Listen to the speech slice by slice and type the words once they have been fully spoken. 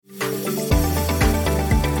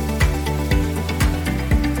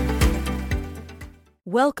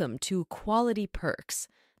Welcome to Quality Perks,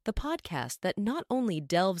 the podcast that not only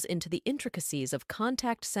delves into the intricacies of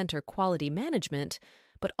contact center quality management,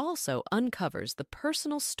 but also uncovers the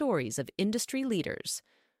personal stories of industry leaders.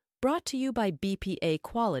 Brought to you by BPA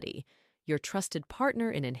Quality, your trusted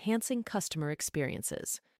partner in enhancing customer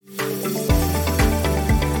experiences.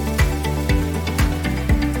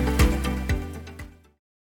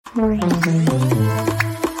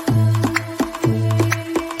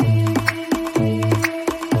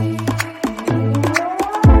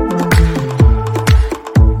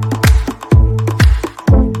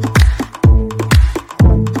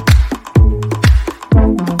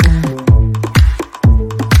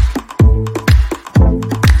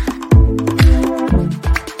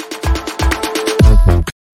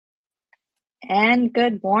 And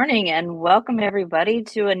good morning and welcome everybody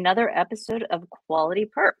to another episode of Quality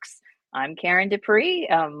Perks. I'm Karen Dupree.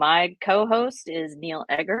 My co-host is Neil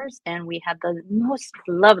Eggers, and we have the most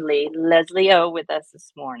lovely Leslie O with us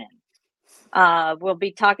this morning. We'll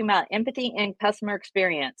be talking about empathy and customer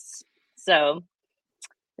experience. So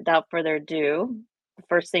without further ado, the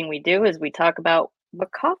first thing we do is we talk about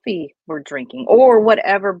what coffee we're drinking or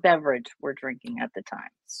whatever beverage we're drinking at the time.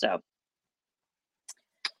 So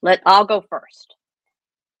I'll go first.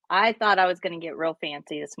 I thought I was going to get real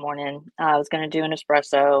fancy this morning. I was going to do an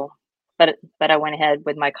espresso, but I went ahead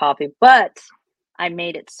with my coffee. But I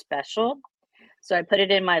made it special. So I put it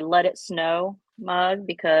in my Let It Snow mug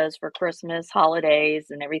because for Christmas, holidays,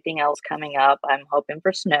 and everything else coming up, I'm hoping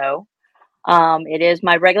for snow. It is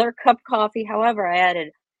my regular cup of coffee. However, I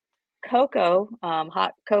added cocoa,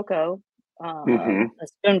 hot cocoa, a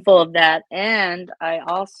spoonful of that. And I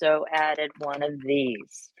also added one of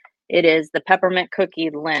these. It is the peppermint cookie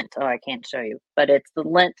Lindt. Oh, I can't show you, but it's the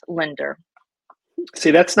Lindt Linder.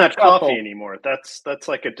 See, that's not coffee anymore. That's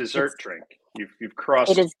like a dessert drink. You've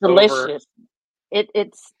crossed. It is delicious.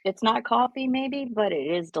 It's not coffee, maybe, but it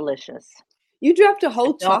is delicious. You dropped a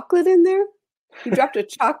whole chocolate in there? You dropped a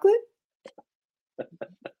chocolate?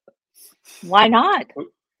 Why not?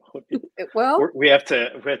 Well, we have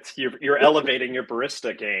to. You're elevating your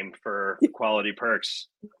barista game for Quality Perks.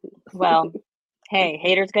 Well, hey,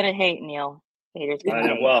 haters gonna hate, Neil. Haters gonna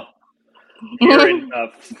hate. Well, here in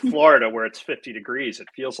Florida, where it's 50 degrees, it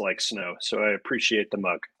feels like snow. So I appreciate the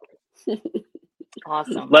mug.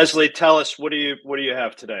 Awesome. Leslie, tell us, what do you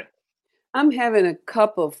have today? I'm having a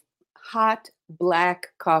cup of hot black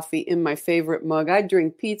coffee in my favorite mug. I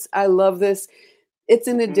drink Pete's. I love this. It's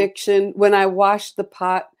an addiction. When I wash the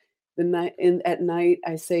pot at night,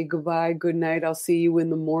 I say goodbye, good night. I'll see you in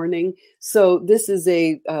the morning. So this is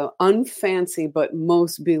a unfancy but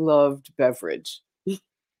most beloved beverage.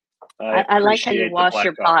 I like how you wash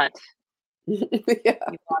your pot. Yeah.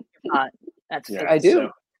 You wash your pot. That's good. I do.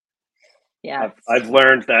 Yeah. I've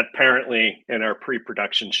learned that apparently in our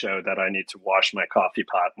pre-production show that I need to wash my coffee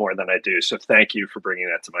pot more than I do. So thank you for bringing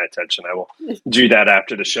that to my attention. I will do that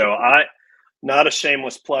after the show. Not a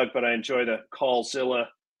shameless plug, but I enjoy the Callzilla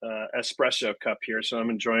espresso cup here. So I'm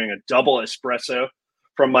enjoying a double espresso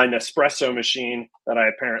from my Nespresso machine that I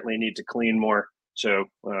apparently need to clean more. So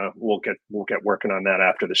we'll get working on that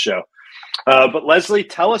after the show. But Leslie,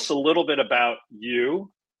 tell us a little bit about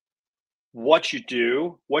you, what you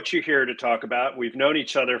do, what you're here to talk about. We've known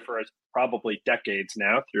each other for probably decades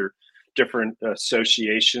now through different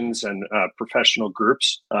associations and professional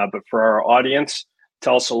groups. But for our audience,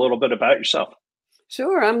 tell us a little bit about yourself.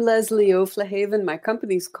 Sure. I'm Leslie O'Flahaven. My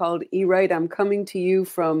company's called Ep8. I'm coming to you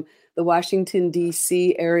from the Washington,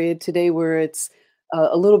 D.C. area today, where it's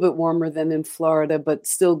a little bit warmer than in Florida, but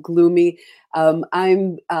still gloomy.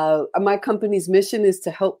 My company's mission is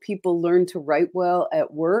to help people learn to write well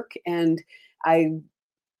at work, and I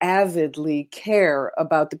avidly care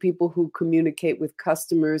about the people who communicate with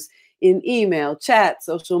customers in email, chat,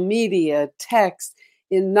 social media, text,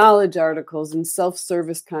 in knowledge articles and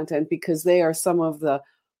self-service content, because they are some of the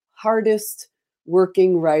hardest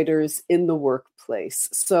working writers in the workplace.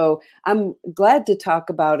 So I'm glad to talk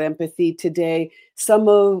about empathy today.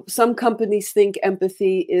 Some companies think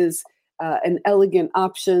empathy is an elegant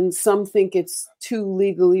option. Some think it's too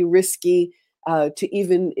legally risky to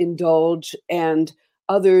even indulge, and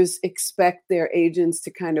others expect their agents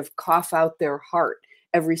to kind of cough out their heart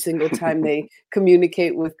every single time they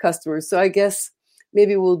communicate with customers. So I guess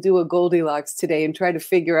maybe we'll do a Goldilocks today and try to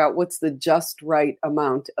figure out what's the just right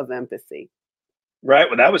amount of empathy. Right.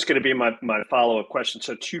 Well, that was going to be my follow-up question.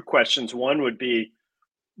 So 2 questions. One would be,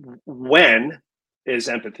 when is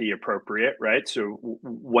empathy appropriate, right? So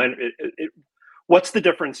when what's the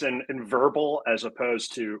difference in verbal as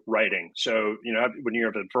opposed to writing? So, when you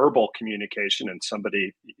have a verbal communication and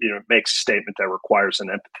somebody, makes a statement that requires an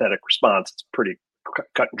empathetic response, it's pretty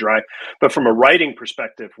cut and dry. But from a writing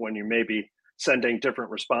perspective, when you may be sending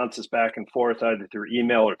different responses back and forth, either through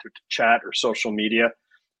email or through chat or social media,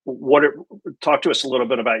 talk to us a little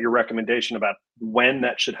bit about your recommendation about when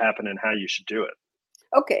that should happen and how you should do it.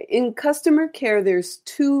 Okay, in customer care, there's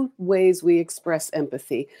two ways we express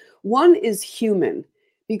empathy. One is human,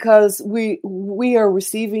 because we are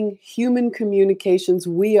receiving human communications.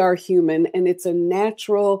 We are human, and it's a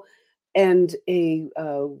natural and a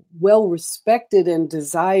well-respected and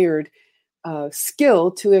desired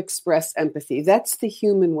skill to express empathy. That's the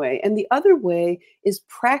human way. And the other way is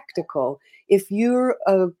practical. If you're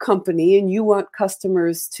a company and you want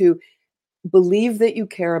customers to believe that you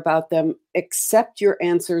care about them, accept your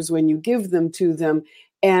answers when you give them to them,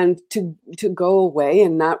 and to go away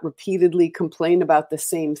and not repeatedly complain about the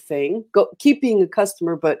same thing. Keep being a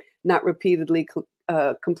customer, but not repeatedly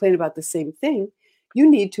complain about the same thing. You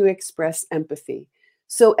need to express empathy.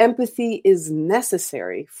 So empathy is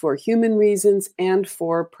necessary for human reasons and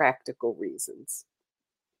for practical reasons.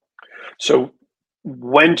 So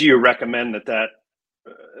when do you recommend that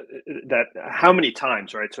how many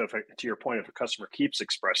times, right? So to your point, if a customer keeps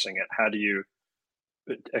expressing it, how do you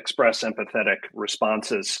express empathetic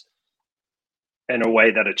responses in a way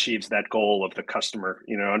that achieves that goal of the customer,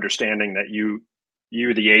 understanding that you,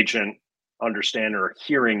 the agent, understand or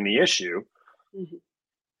hearing the issue, mm-hmm.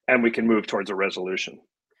 and we can move towards a resolution?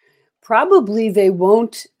 Probably they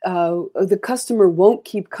won't, the customer won't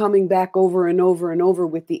keep coming back over and over and over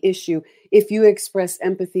with the issue if you express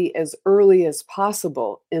empathy as early as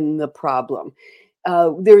possible in the problem.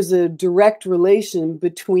 There's a direct relation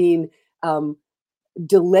between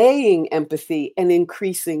delaying empathy and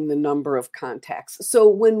increasing the number of contacts. So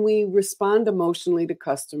when we respond emotionally to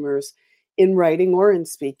customers in writing or in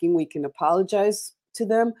speaking, we can apologize to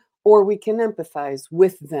them or we can empathize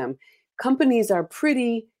with them. Companies are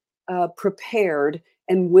pretty prepared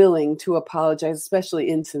and willing to apologize, especially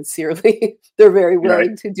insincerely. They're very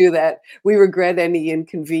willing to do that. We regret any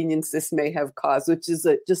inconvenience this may have caused, which is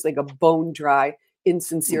just like a bone dry,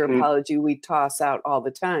 insincere mm-hmm. apology we toss out all the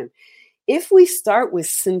time. If we start with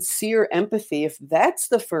sincere empathy, if that's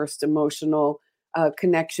the first emotional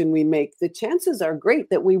connection we make, the chances are great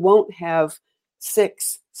that we won't have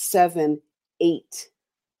 6, 7, 8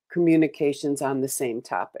 communications on the same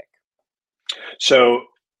topic. So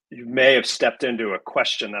you may have stepped into a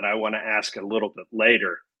question that I want to ask a little bit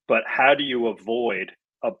later, but how do you avoid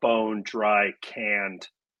a bone dry, canned,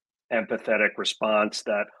 empathetic response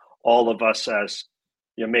that all of us as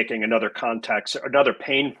making another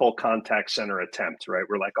painful contact center attempt, right?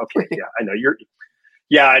 We're like, okay, yeah, I know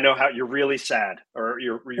I know how you're really sad or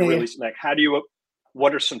you're really like,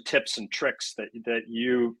 what are some tips and tricks that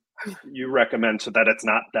you recommend so that it's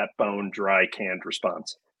not that bone dry, canned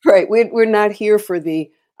response? Right. We're not here for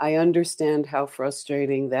I understand how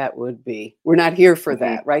frustrating that would be. We're not here for mm-hmm.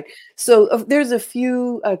 that, right? So there's a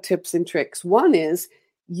few tips and tricks. One is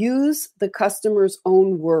use the customer's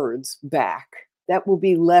own words back. That will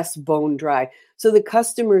be less bone dry. So the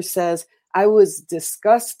customer says, I was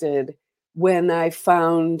disgusted when I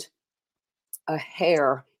found a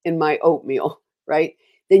hair in my oatmeal, right?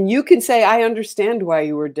 Then you can say, I understand why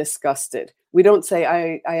you were disgusted. We don't say,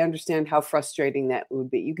 I understand how frustrating that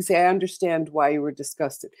would be. You can say, I understand why you were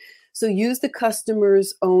disgusted. So use the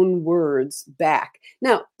customer's own words back.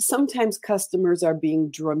 Now, sometimes customers are being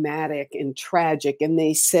dramatic and tragic, and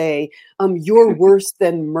they say, you're worse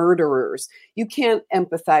than murderers. You can't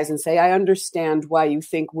empathize and say, I understand why you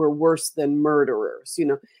think we're worse than murderers,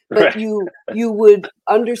 but you would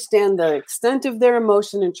understand the extent of their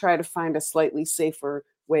emotion and try to find a slightly safer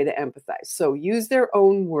way to empathize. So use their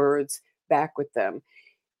own words back with them.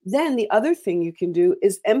 Then the other thing you can do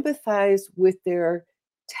is empathize with their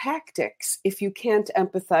tactics if you can't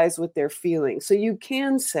empathize with their feelings. So you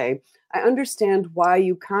can say, I understand why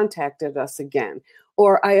you contacted us again,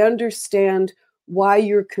 or I understand why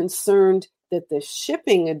you're concerned that the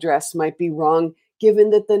shipping address might be wrong,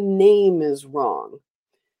 given that the name is wrong.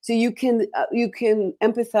 So you can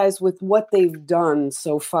empathize with what they've done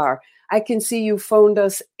so far. I can see you phoned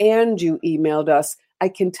us and you emailed us. I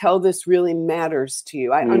can tell this really matters to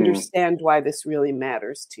you. I understand why this really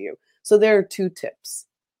matters to you. So there are 2 tips.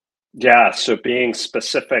 Yeah. So being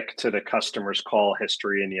specific to the customer's call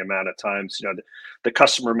history and the amount of times, the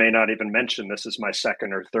customer may not even mention this is my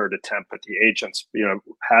second or third attempt, but the agent,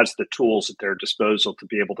 has the tools at their disposal to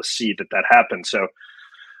be able to see that happens. So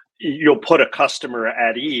you'll put a customer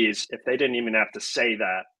at ease if they didn't even have to say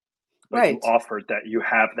that, but right. You offered that you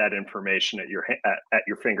have that information at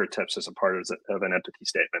your fingertips as a part of an empathy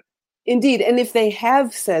statement. Indeed. And if they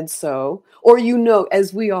have said so, or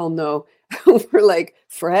as we all know, we're like,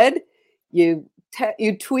 Fred, you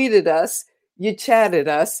you tweeted us, you chatted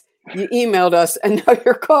us, you emailed us, and now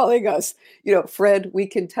you're calling us. Fred, we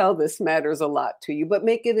can tell this matters a lot to you, but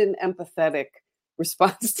make it an empathetic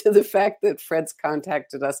response to the fact that Fred's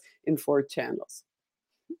contacted us in 4 channels.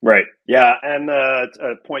 Right. Yeah. And a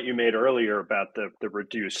point you made earlier about the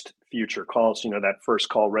reduced future calls, that first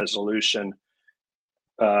call resolution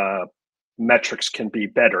metrics can be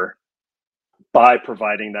better by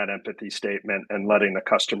providing that empathy statement and letting the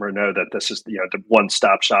customer know that this is the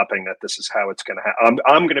one-stop shopping, that this is how it's going to happen.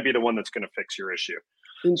 I'm going to be the one that's going to fix your issue.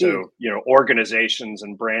 Indeed. So, organizations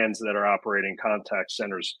and brands that are operating contact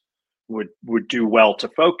centers would do well to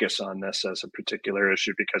focus on this as a particular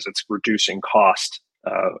issue, because it's reducing cost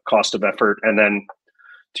of effort. And then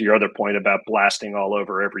to your other point about blasting all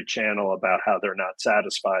over every channel about how they're not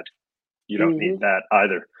satisfied, you don't need that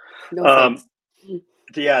either. No,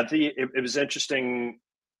 it was interesting.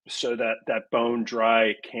 So that bone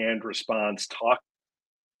dry canned response talk.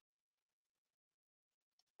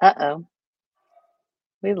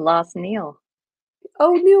 We've lost Neil.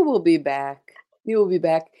 Oh, Neil will be back.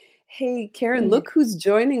 Hey, Karen, look who's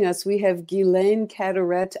joining us. We have Ghislaine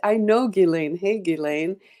Cadaret. I know Ghislaine. Hey,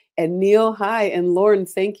 Ghislaine. And Neil, hi. And Lauren,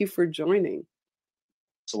 thank you for joining.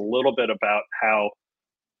 It's a little bit about how...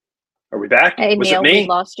 Are we back? Hey, was Neil, it me? We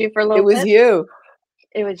lost you for a little bit. It was you.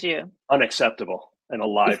 It was you. Unacceptable in a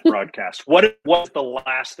live broadcast. What was the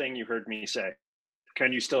last thing you heard me say?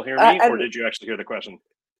 Can you still hear me, or did you actually hear the question?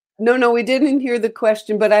 No, we didn't hear the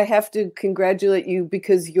question, but I have to congratulate you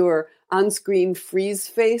because your on-screen freeze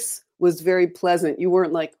face was very pleasant. You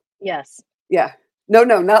weren't like... Yes. Yeah. No,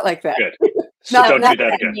 not like that. Good. So don't do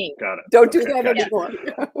that again. Got it. Don't do that anymore.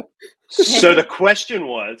 So the question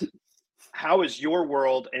was, how is your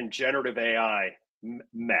world and generative AI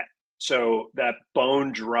met? So that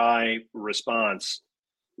bone dry response,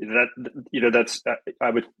 that's I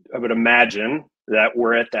would imagine that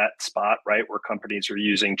we're at that spot, right, where companies are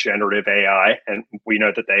using generative AI, and we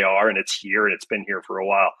know that they are, and it's here, and it's been here for a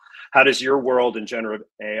while. How does your world and generative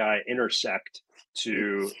AI intersect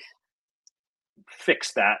to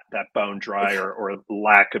fix that bone dry or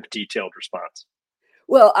lack of detailed response?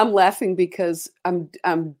 Well, I'm laughing because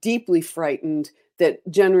I'm deeply frightened that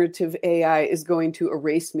generative AI is going to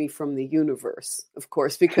erase me from the universe, of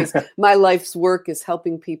course, because my life's work is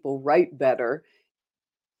helping people write better.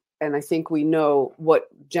 And I think we know what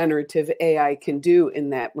generative AI can do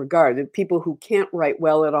in that regard. And people who can't write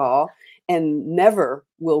well at all and never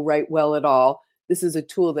will write well at all, this is a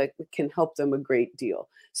tool that can help them a great deal.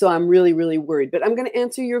 So I'm really, really worried. But I'm going to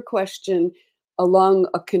answer your question along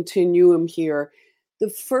a continuum here.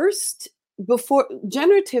 Before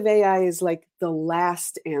generative AI is like the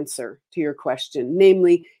last answer to your question,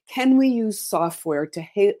 namely, can we use software to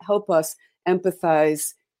help us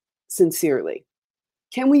empathize sincerely?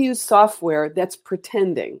 Can we use software that's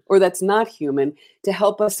pretending or that's not human to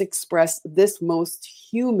help us express this most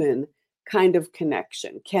human kind of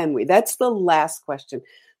connection? Can we? That's the last question.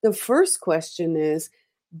 The first question is,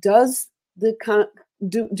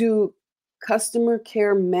 do customer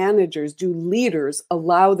care managers, do leaders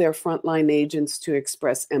allow their frontline agents to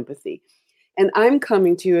express empathy? And I'm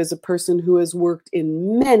coming to you as a person who has worked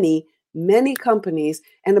in many, many companies,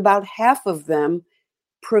 and about half of them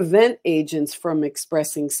prevent agents from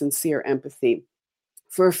expressing sincere empathy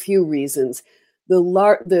for a few reasons.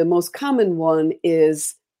 The most common one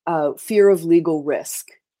is fear of legal risk.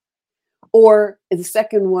 Or the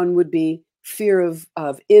second one would be fear of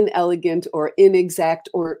inelegant or inexact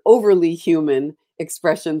or overly human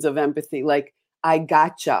expressions of empathy, like I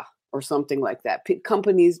gotcha or something like that.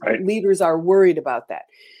 Companies, right. Leaders are worried about that.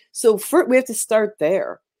 So we have to start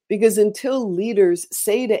there, because until leaders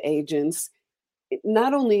say to agents,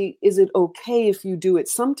 not only is it okay if you do it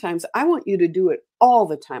sometimes, I want you to do it all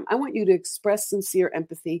the time. I want you to express sincere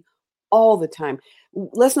empathy all the time.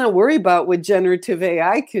 Let's not worry about what generative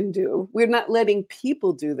AI can do. We're not letting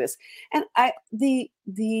people do this. And the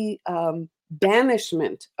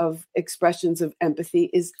banishment of expressions of empathy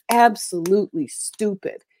is absolutely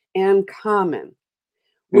stupid and common,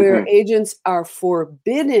 where agents are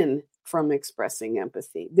forbidden from expressing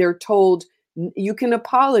empathy. They're told, you can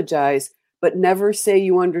apologize, but never say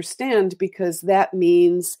you understand, because that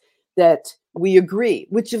means that we agree,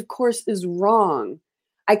 which of course is wrong.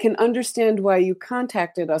 I can understand why you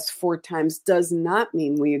contacted us 4 times does not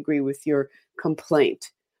mean we agree with your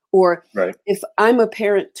complaint. Or right. If I'm a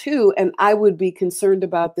parent too, and I would be concerned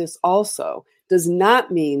about this also, does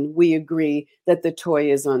not mean we agree that the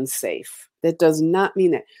toy is unsafe. That does not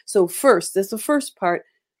mean that. So first, that's the first part.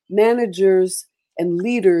 Managers and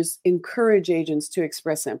leaders encourage agents to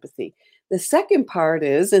express empathy. The second part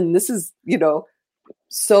is, and this is,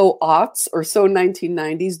 so aughts or so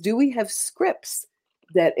 1990s, do we have scripts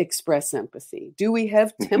that express empathy? Do we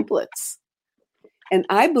have templates? And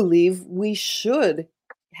I believe we should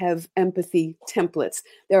have empathy templates.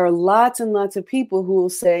 There are lots and lots of people who will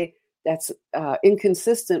say that's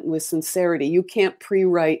inconsistent with sincerity. You can't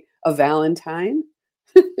pre-write a Valentine.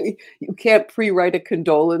 You can't pre-write a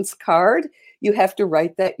condolence card. You have to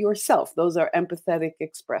write that yourself. Those are empathetic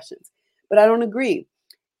expressions. But I don't agree.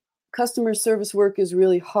 Customer service work is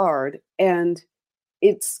really hard, and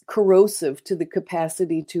it's corrosive to the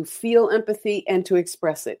capacity to feel empathy and to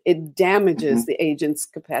express it. It damages the agent's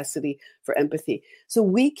capacity for empathy. So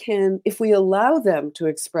we can, if we allow them to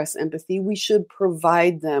express empathy, we should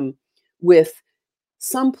provide them with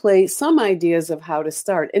some ideas of how to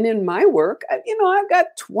start. And in my work, I've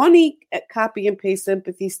got 20 copy and paste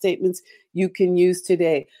empathy statements you can use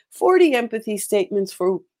today, 40 empathy statements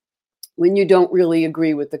for when you don't really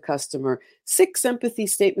agree with the customer, 6 empathy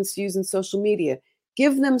statements to use in social media.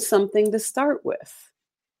 Give them something to start with.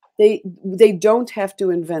 They don't have to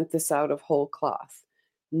invent this out of whole cloth.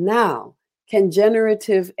 Now, can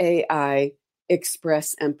generative AI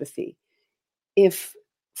express empathy? If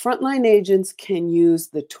frontline agents can use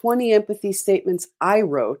the 20 empathy statements I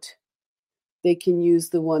wrote, they can use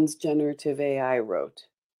the ones generative AI wrote.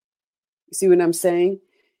 You see what I'm saying?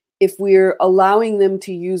 If we're allowing them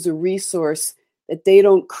to use a resource that they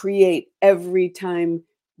don't create every time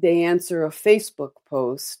they answer a Facebook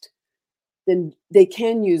post, then they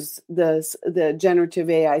can use the generative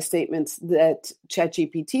AI statements that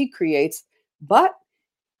ChatGPT creates. But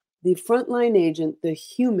the frontline agent, the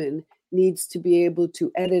human, needs to be able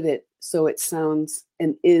to edit it so it sounds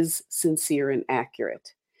and is sincere and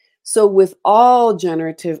accurate. So with all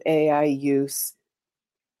generative AI use,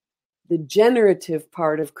 the generative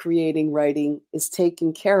part of creating writing is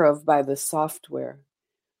taken care of by the software.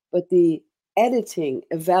 But the editing,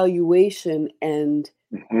 evaluation, and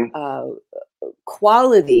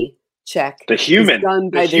quality check the human is done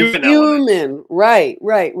by the human. Element. Right.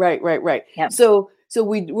 Yep. So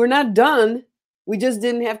we're not done. We just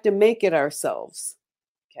didn't have to make it ourselves.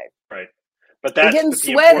 Okay. Right. But that's I'm getting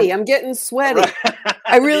sweaty.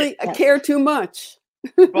 Right. I care too much.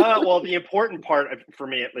 Well, the important part for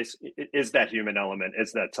me, at least, is that human element,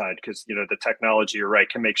 is that side, because the technology, you're right,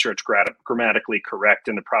 can make sure it's grammatically correct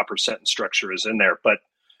and the proper sentence structure is in there. But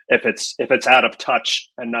if it's out of touch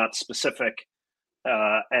and not specific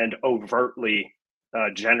and overtly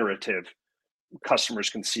generative, customers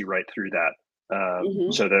can see right through that.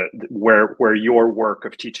 So where your work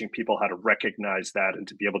of teaching people how to recognize that and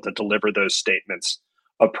to be able to deliver those statements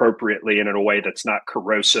appropriately and in a way that's not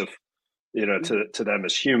corrosive, to them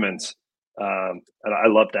as humans. And I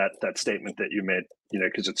love that statement that you made,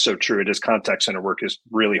 because it's so true. It is contact center work is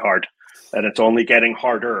really hard, and it's only getting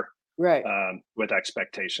harder, right? With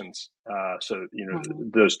expectations. So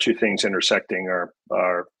those two things intersecting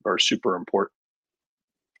are super important,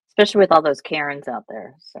 especially with all those Karens out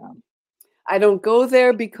there. So I don't go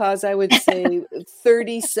there because I would say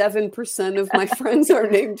 37% of my friends are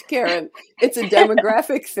named Karen. It's a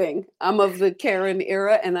demographic thing. I'm of the Karen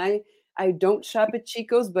era, and I don't shop at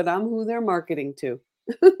Chico's, but I'm who they're marketing to.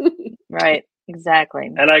 Right, exactly.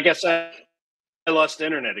 And I guess I lost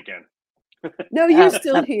internet again. No, you're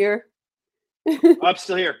still here. I'm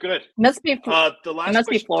still here. Good. Must be the last must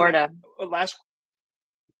question, be Florida. The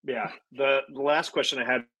last question I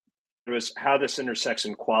had was how this intersects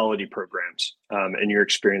in quality programs and your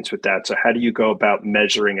experience with that. So how do you go about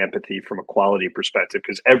measuring empathy from a quality perspective?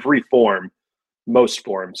 Because most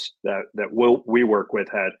forms that we work with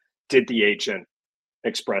did the agent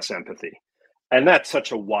express empathy? And that's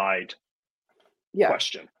such a wide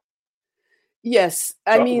question. Yes.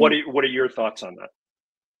 So what are your thoughts on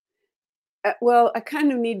that? Well, I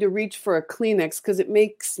kind of need to reach for a Kleenex because it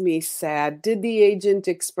makes me sad. Did the agent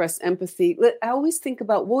express empathy? I always think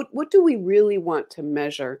about what do we really want to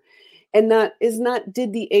measure? And that is not,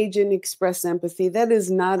 did the agent express empathy? That is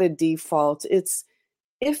not a default. It's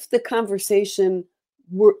if the conversation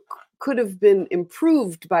could have been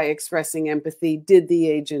improved by expressing empathy, did the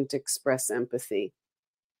agent express empathy?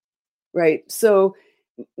 Right. So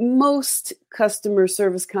most customer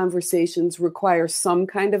service conversations require some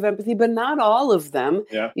kind of empathy, but not all of them.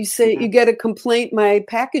 Yeah. You say you get a complaint. My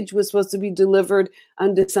package was supposed to be delivered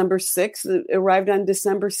on December 6th. It arrived on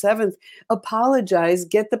December 7th. Apologize,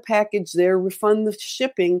 get the package there, refund the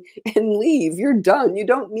shipping, and leave. You're done. You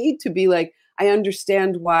don't need to be like, I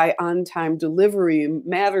understand why on-time delivery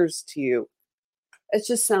matters to you. It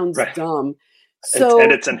just sounds dumb. So,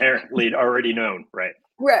 and it's inherently already known, right?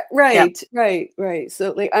 Right.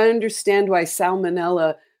 So I understand why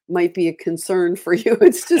salmonella might be a concern for you.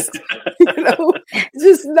 It's just,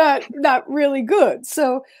 just not really good.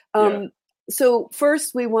 So, so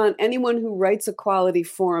first we want anyone who writes a quality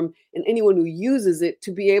form and anyone who uses it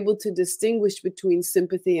to be able to distinguish between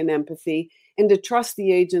sympathy and empathy, and to trust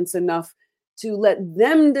the agents enough to let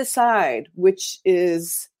them decide which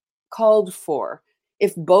is called for.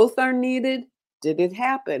 If both are needed, did it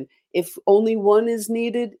happen? If only one is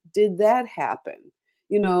needed, did that happen?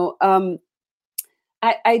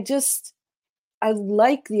 I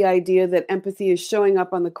like the idea that empathy is showing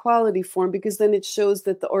up on the quality form, because then it shows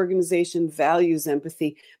that the organization values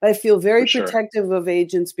empathy. But I feel very protective of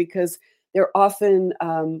agents because they're often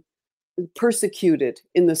persecuted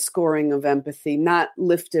in the scoring of empathy, not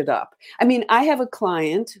lifted up. I mean, I have a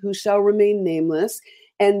client who shall remain nameless,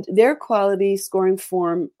 and their quality scoring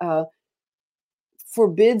form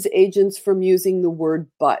forbids agents from using the word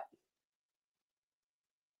but.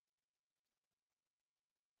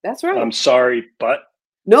 That's right. I'm sorry, but?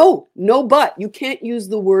 No but. You can't use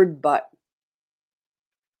the word but.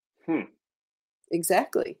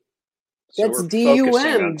 Exactly. So that's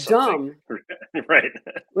DUM, dumb. Right.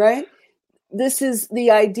 Right? This is the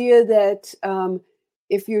idea that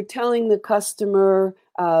if you're telling the customer,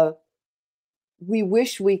 we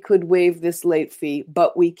wish we could waive this late fee,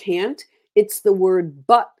 but we can't, it's the word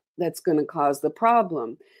but that's going to cause the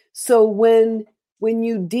problem. So when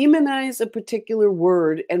you demonize a particular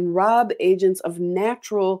word and rob agents of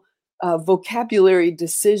natural vocabulary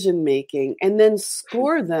decision making and then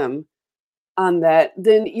score them on that,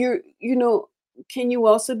 then can you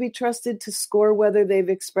also be trusted to score whether they've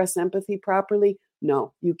expressed empathy properly?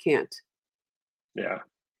 No, you can't. Yeah.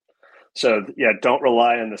 So don't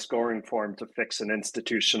rely on the scoring form to fix an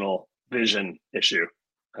institutional vision issue.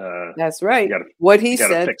 That's right. What he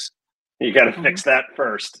said. You got to fix that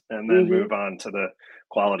first, and then move on to the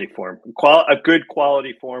quality form. A good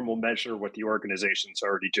quality form will measure what the organization's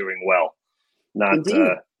already doing well, not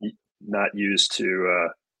used to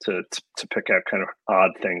pick out kind of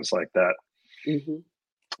odd things like that.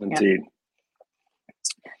 Indeed. Yep.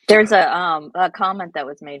 There's a comment that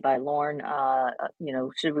was made by Lauren.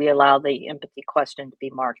 Should we allow the empathy question to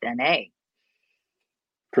be marked NA?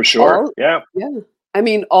 For sure. Yeah. I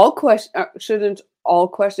mean, shouldn't all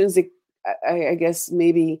questions? I guess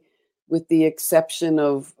maybe with the exception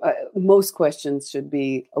of most questions should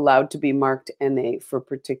be allowed to be marked NA for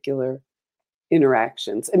particular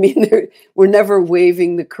interactions. I mean, we're never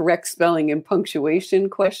waiving the correct spelling and punctuation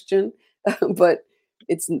question, but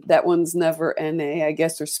that one's never NA, I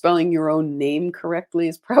guess, or spelling your own name correctly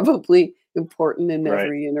is probably important in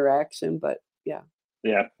every interaction, but yeah.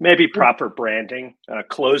 Yeah, maybe proper branding.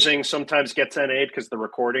 Closing sometimes gets NA'd because the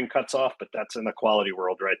recording cuts off, but that's in the quality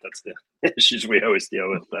world, right? That's the issues we always deal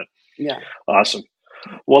with. But awesome.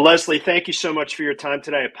 Well, Leslie, thank you so much for your time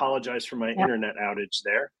today. I apologize for my internet outage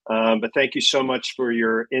there, but thank you so much for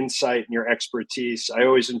your insight and your expertise. I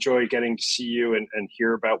always enjoy getting to see you and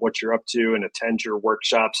hear about what you're up to and attend your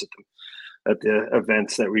workshops at the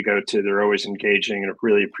events that we go to. They're always engaging, and I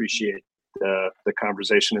really appreciate the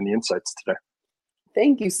conversation and the insights today.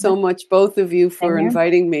 Thank you so much, both of you, for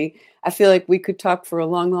inviting me. I feel like we could talk for a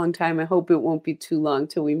long, long time. I hope it won't be too long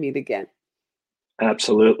till we meet again.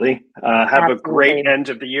 Absolutely. Have a great end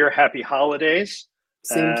of the year. Happy holidays.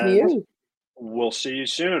 Same to you. We'll see you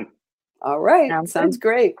soon. All right. Sounds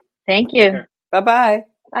great. Thank you. Bye-bye.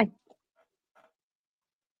 Bye.